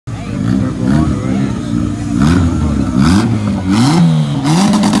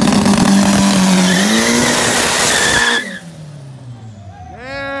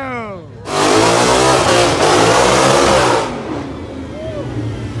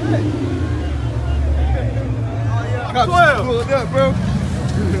Cops pulled up, bro.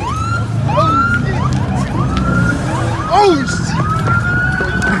 Oh shit!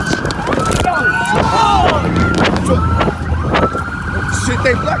 Shit,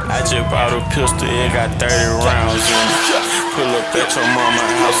 they black. I just bought a pistol, it got 30 rounds in it. Pull up at your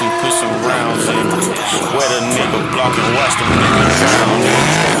mama's house and put some rounds in it. Wet a nigga block and watch the nigga drown in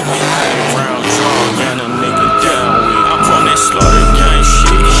it. Round drum, ran a nigga down with. I'm on that slaughter gang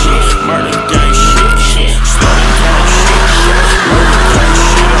shit, murder gang shit, slaughter gang shit, murder gang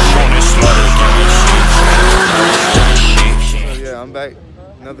shit. I'm on that slaughter gang shit. Oh yeah, I'm back.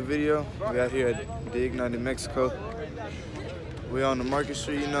 Another video. We out here at Dig, New Mexico. We on the Market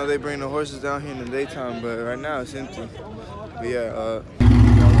Street. You know they bring the horses down here in the daytime, but right now it's empty. But yeah,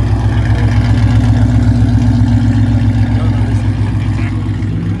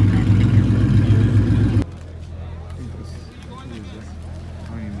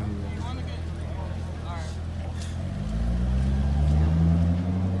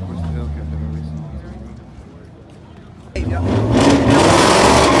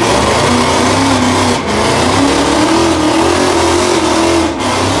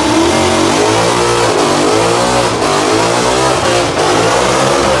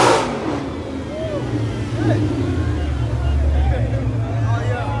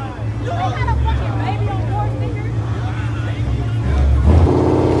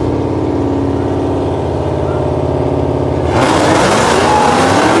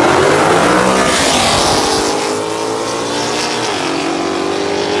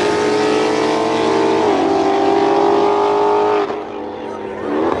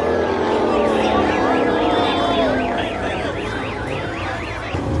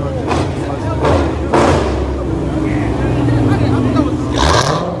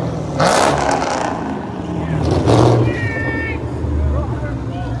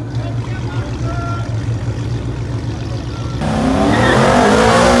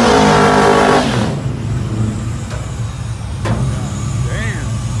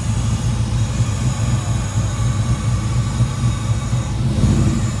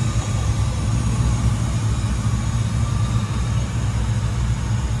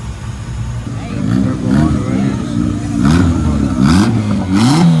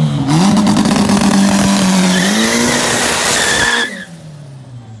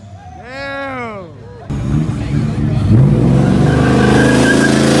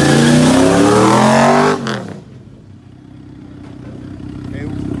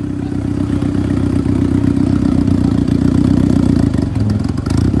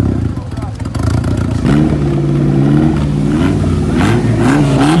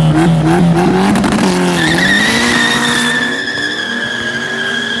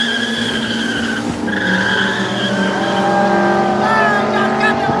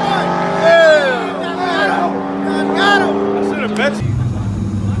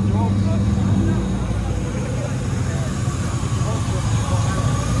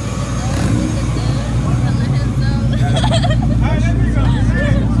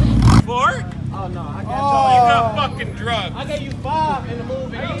 drugs. I gave you 5 in the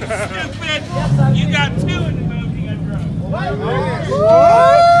movie. Are you stupid? Yes, you got 2 in the movie. You got drugs.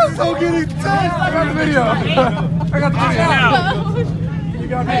 Woo! So getting tight. I got the video. I got the video. You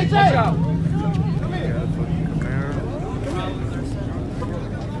got me. Watch out. Come here.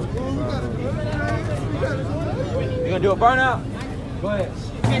 You gonna do a burnout? Go ahead.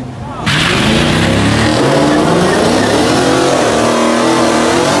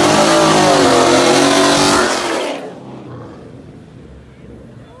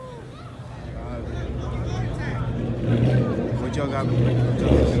 What y'all got?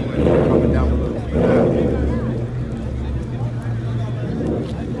 Comment down below.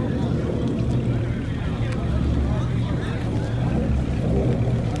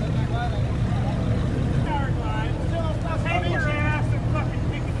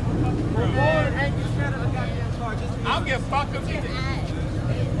 I'll get fucked up.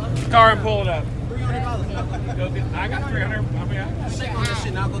 Car and pull it up. I got 300. Shake on that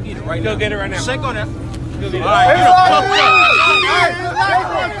shit now. Go get it right now. Go get it right now. Shake on that. Go get it. All right.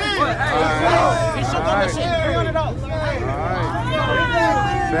 He shook on that shit.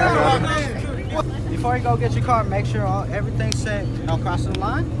 $300. Before you go get your car, make sure everything's set. Don't cross the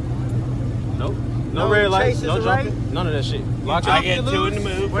line. Nope. No red lights, no right? jumping, none of that shit. I get 2 in the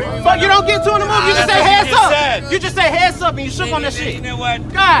move. Fuck, you don't get 2 in the move. You just say heads up. You just say heads up and you shook on that shit. You know what?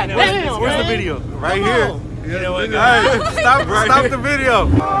 God damn. Where's the video? Right here. You know what? Hey, stop the video.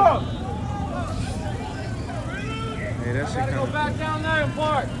 Hey, that shit Gotta go back down there and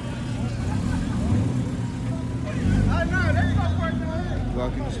park. Walk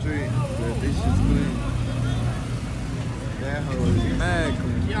walking the street, but this shit's clean. That hoe is mad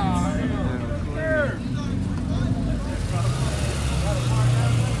clean.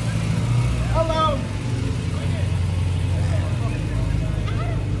 Hello.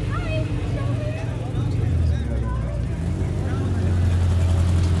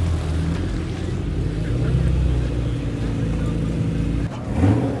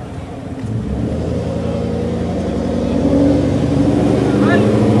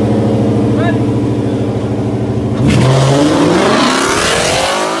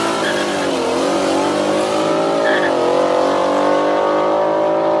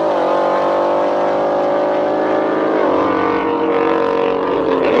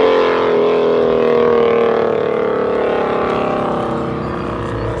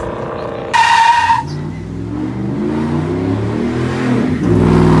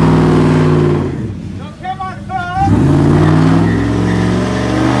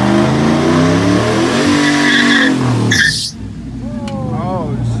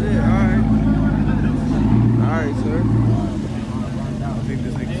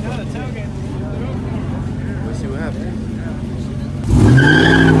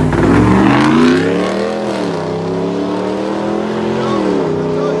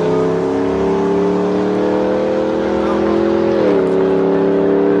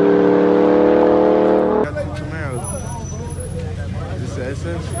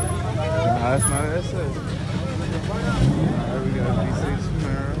 That's not an SS. Alright, we got a V6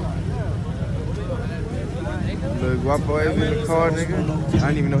 Camaro. Look, Guapo in the car, nigga. I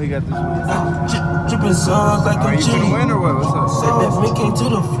didn't even know he got this one. Dripping sauce like Are you finna win or what? What's up? Set that Mickey to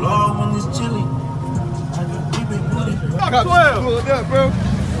the floor when it's chilly. Cops pulled up, bro.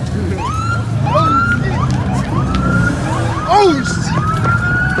 Oh, shit.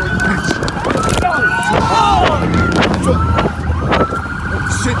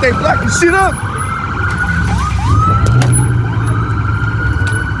 Shit, they blacking shit up.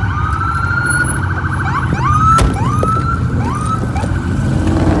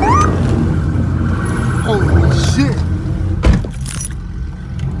 Holy shit.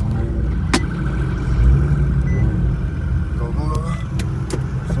 Go.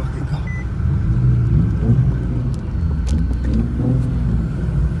 Fucking go.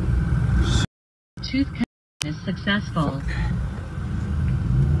 Tooth is successful.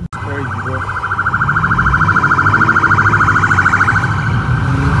 Crazy, bro.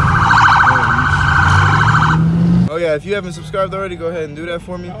 Oh yeah, if you haven't subscribed already, go ahead and do that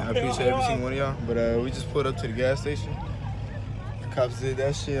for me. I appreciate every single one of y'all. But we just pulled up to the gas station. The cops did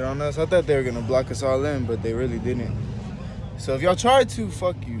that shit on us. I thought they were gonna block us all in, but they really didn't. So if y'all tried to,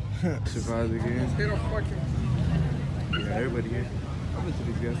 fuck you. Surprise again. Yeah, everybody here. I've been to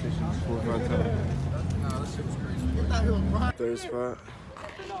these gas stations 4 or 5 times. Third spot. I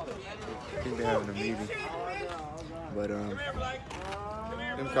think they're having a meeting. But them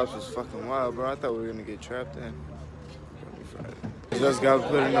cops was fucking wild, bro. I thought we were gonna get trapped in. Just got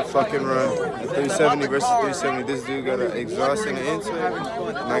put in the fucking run. 370 versus 370. This dude got an exhaust in the inside,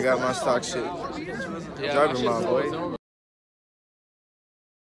 and I got my stock shit. Driving my boy.